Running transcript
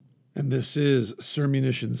And this is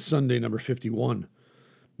Sermunition Sunday number 51,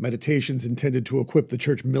 meditations intended to equip the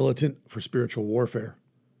church militant for spiritual warfare.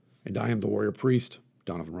 And I am the warrior priest,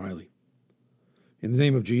 Donovan Riley. In the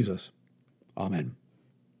name of Jesus, Amen.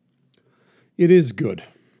 It is good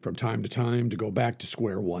from time to time to go back to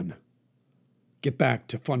square one. Get back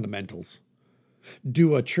to fundamentals.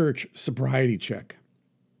 Do a church sobriety check.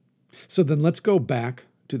 So then let's go back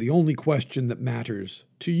to the only question that matters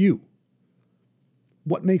to you.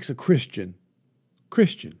 What makes a Christian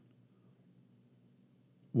Christian?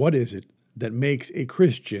 What is it that makes a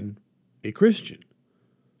Christian a Christian?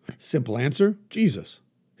 Simple answer, Jesus.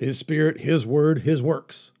 His Spirit, His Word, His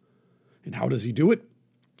works. And how does He do it?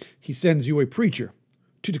 He sends you a preacher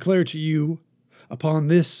to declare to you, upon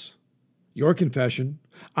this, your confession,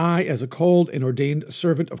 I, as a called and ordained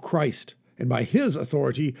servant of Christ, and by His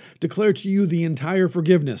authority, declare to you the entire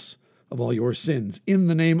forgiveness of all your sins, in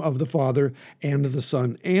the name of the Father, and the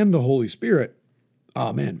Son, and the Holy Spirit.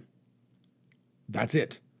 Amen. That's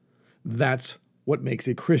it. That's what makes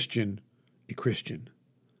a Christian a Christian.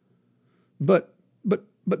 But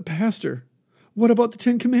Pastor, what about the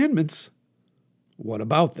Ten Commandments? What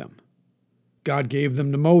about them? God gave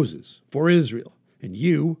them to Moses for Israel, and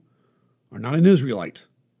you are not an Israelite.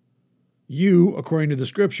 You, according to the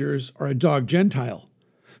Scriptures, are a dog Gentile,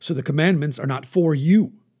 so the commandments are not for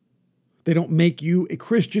you. They don't make you a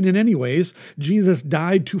Christian in any ways. Jesus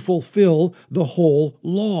died to fulfill the whole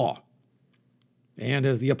law. And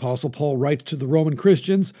as the Apostle Paul writes to the Roman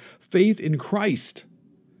Christians, faith in Christ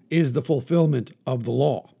is the fulfillment of the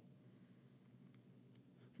law.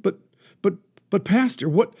 But Pastor,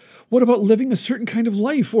 what about living a certain kind of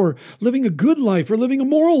life, or living a good life, or living a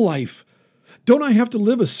moral life? Don't I have to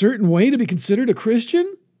live a certain way to be considered a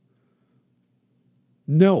Christian?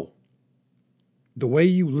 No. The way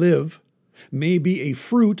you live may be a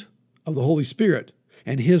fruit of the Holy Spirit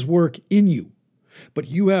and His work in you, but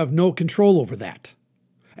you have no control over that.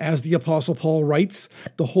 As the Apostle Paul writes,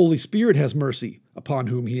 the Holy Spirit has mercy upon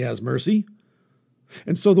whom He has mercy.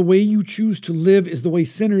 And so the way you choose to live is the way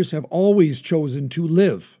sinners have always chosen to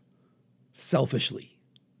live, selfishly,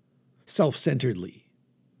 self-centeredly.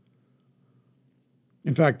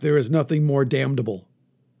 In fact, there is nothing more damnable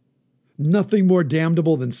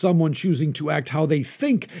than someone choosing to act how they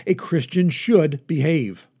think a Christian should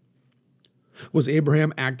behave. Was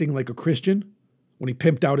Abraham acting like a Christian when he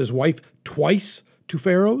pimped out his wife twice to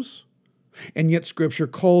pharaohs? And yet Scripture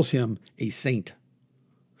calls him a saint.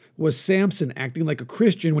 Was Samson acting like a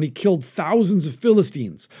Christian when he killed thousands of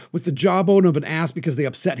Philistines with the jawbone of an ass because they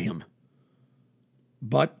upset him?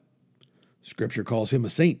 But Scripture calls him a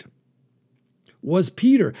saint. Was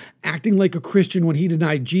Peter acting like a Christian when he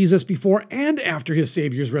denied Jesus before and after his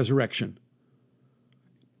Savior's resurrection?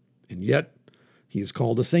 And yet, he is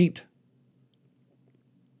called a saint.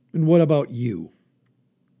 And what about you?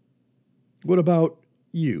 What about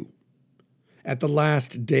you? At the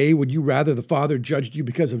last day, would you rather the Father judged you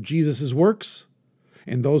because of Jesus' works,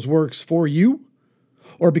 and those works for you,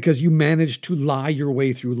 or because you managed to lie your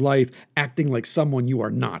way through life acting like someone you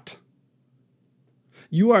are not?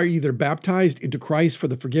 You are either baptized into Christ for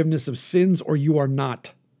the forgiveness of sins, or you are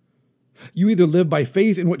not. You either live by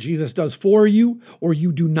faith in what Jesus does for you, or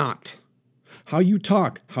you do not. How you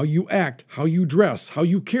talk, how you act, how you dress, how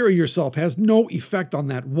you carry yourself has no effect on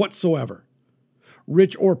that whatsoever.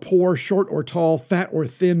 Rich or poor, short or tall, fat or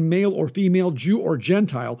thin, male or female, Jew or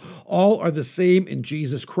Gentile, all are the same in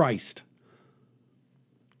Jesus Christ.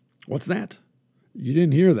 What's that? You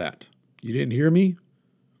didn't hear that. You didn't hear me?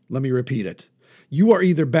 Let me repeat it. You are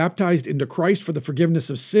either baptized into Christ for the forgiveness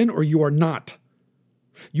of sin, or you are not.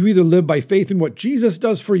 You either live by faith in what Jesus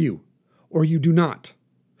does for you, or you do not.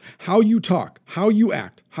 How you talk, how you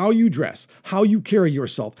act, how you dress, how you carry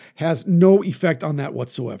yourself has no effect on that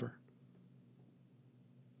whatsoever.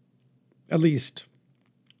 At least,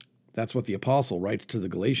 that's what the apostle writes to the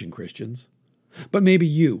Galatian Christians. But maybe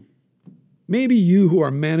you who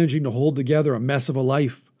are managing to hold together a mess of a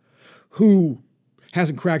life, who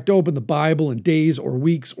hasn't cracked open the Bible in days or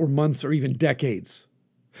weeks or months or even decades.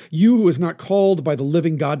 You who is not called by the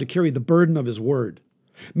living God to carry the burden of His word.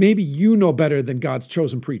 Maybe you know better than God's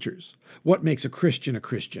chosen preachers what makes a Christian a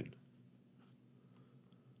Christian.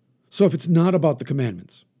 So if it's not about the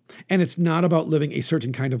commandments, and it's not about living a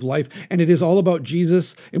certain kind of life, and it is all about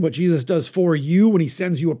Jesus and what Jesus does for you when He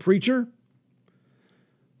sends you a preacher,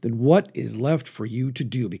 then what is left for you to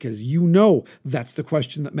do? Because you know that's the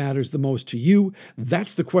question that matters the most to you.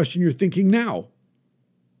 That's the question you're thinking now.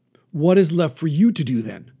 What is left for you to do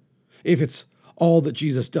then, if it's all that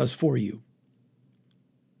Jesus does for you?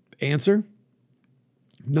 Answer: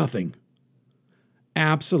 nothing.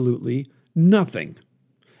 Absolutely nothing.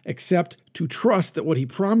 except to trust that what he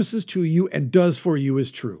promises to you and does for you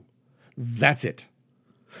is true. That's it.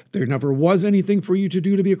 There never was anything for you to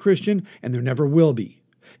do to be a Christian, and there never will be.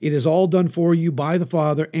 It is all done for you by the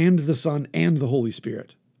Father and the Son and the Holy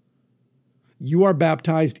Spirit. You are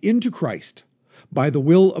baptized into Christ by the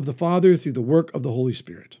will of the Father through the work of the Holy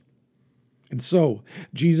Spirit. And so,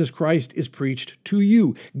 Jesus Christ is preached to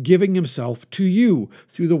you, giving himself to you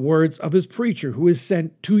through the words of his preacher who is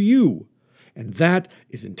sent to you. And that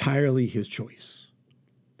is entirely his choice.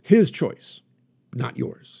 His choice, not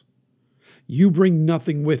yours. You bring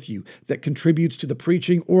nothing with you that contributes to the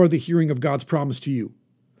preaching or the hearing of God's promise to you.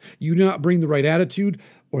 You do not bring the right attitude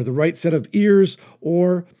or the right set of ears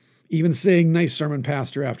or even saying nice sermon,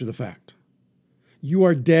 pastor, after the fact. You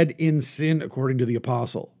are dead in sin, according to the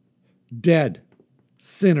apostle. Dead,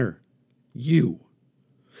 sinner, you.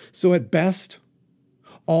 So at best,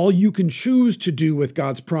 all you can choose to do with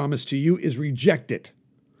God's promise to you is reject it,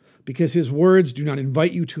 because his words do not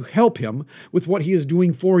invite you to help him with what he is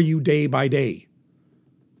doing for you day by day.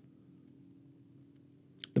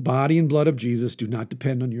 The body and blood of Jesus do not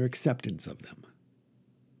depend on your acceptance of them.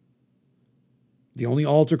 The only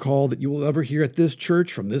altar call that you will ever hear at this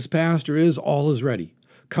church from this pastor is, all is ready.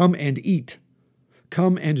 Come and eat.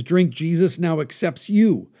 Come and drink. Jesus now accepts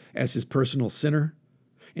you as his personal sinner,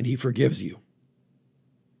 and he forgives you.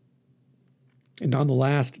 And on the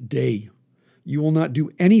last day, you will not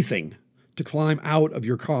do anything to climb out of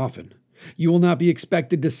your coffin. You will not be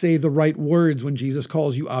expected to say the right words when Jesus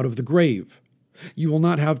calls you out of the grave. You will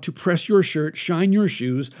not have to press your shirt, shine your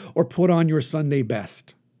shoes, or put on your Sunday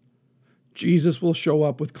best. Jesus will show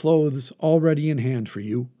up with clothes already in hand for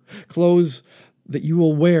you, clothes that you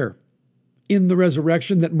will wear in the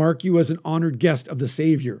resurrection that mark you as an honored guest of the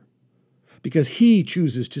Savior, because he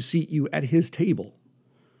chooses to seat you at his table.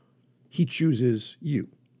 He chooses you.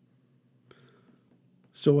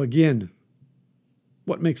 So again,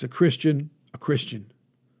 what makes a Christian a Christian?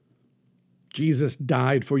 Jesus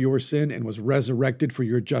died for your sin and was resurrected for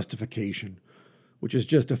your justification, which is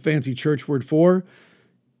just a fancy church word for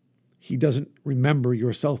he doesn't remember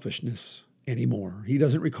your selfishness anymore. He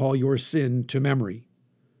doesn't recall your sin to memory.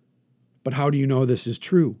 But how do you know this is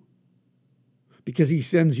true? Because he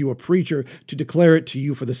sends you a preacher to declare it to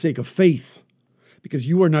you for the sake of faith, because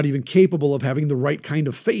you are not even capable of having the right kind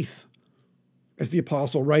of faith. As the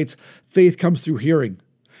apostle writes, faith comes through hearing,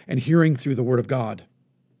 and hearing through the word of God.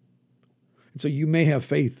 And so you may have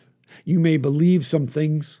faith. You may believe some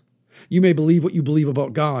things. You may believe what you believe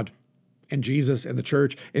about God and Jesus and the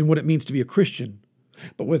church and what it means to be a Christian.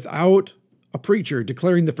 But without a preacher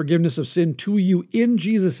declaring the forgiveness of sin to you in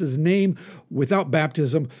Jesus' name, without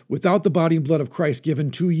baptism, without the body and blood of Christ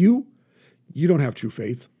given to you, you don't have true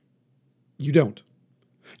faith. You don't.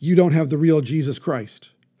 You don't have the real Jesus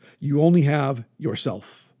Christ. You only have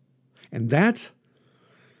yourself. And that's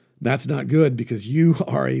not good, because you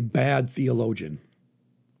are a bad theologian.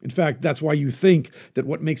 In fact, that's why you think that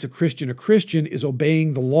what makes a Christian is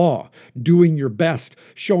obeying the law, doing your best,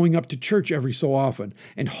 showing up to church every so often,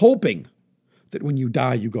 and hoping that when you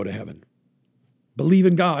die, you go to heaven. Believe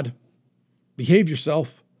in God, behave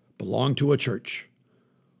yourself, belong to a church.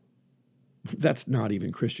 That's not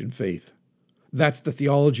even Christian faith. That's the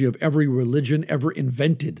theology of every religion ever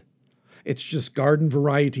invented. It's just garden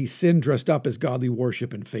variety sin dressed up as godly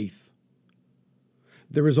worship and faith.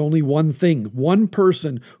 There is only one thing, one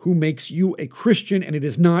person who makes you a Christian, and it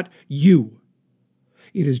is not you.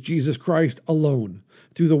 It is Jesus Christ alone,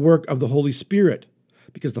 through the work of the Holy Spirit,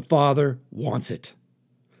 because the Father wants it.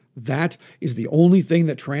 That is the only thing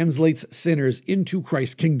that translates sinners into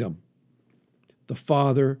Christ's kingdom. The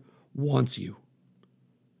Father wants you.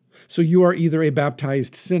 So you are either a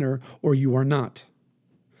baptized sinner or you are not.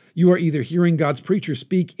 You are either hearing God's preacher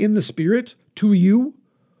speak in the Spirit to you,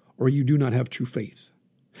 or you do not have true faith.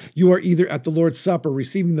 You are either at the Lord's Supper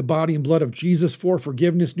receiving the body and blood of Jesus for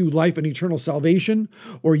forgiveness, new life, and eternal salvation,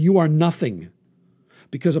 or you are nothing.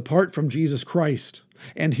 Because apart from Jesus Christ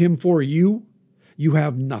and him for you, you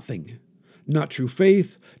have nothing. Not true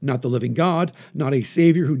faith, not the living God, not a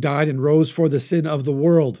Savior who died and rose for the sin of the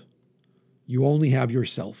world. You only have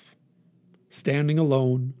yourself, standing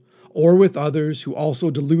alone, or with others who also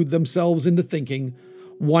delude themselves into thinking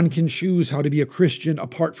one can choose how to be a Christian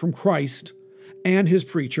apart from Christ and his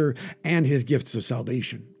preacher and his gifts of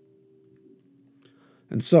salvation.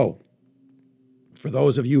 And so, for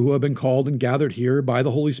those of you who have been called and gathered here by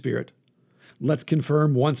the Holy Spirit, let's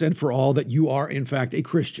confirm once and for all that you are in fact a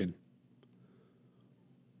Christian.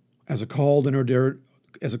 As a called and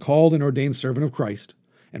ordained servant of Christ,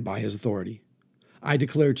 and by his authority, I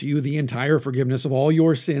declare to you the entire forgiveness of all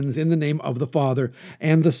your sins in the name of the Father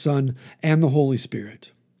and the Son and the Holy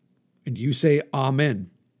Spirit. And you say amen.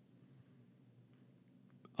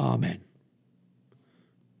 Amen.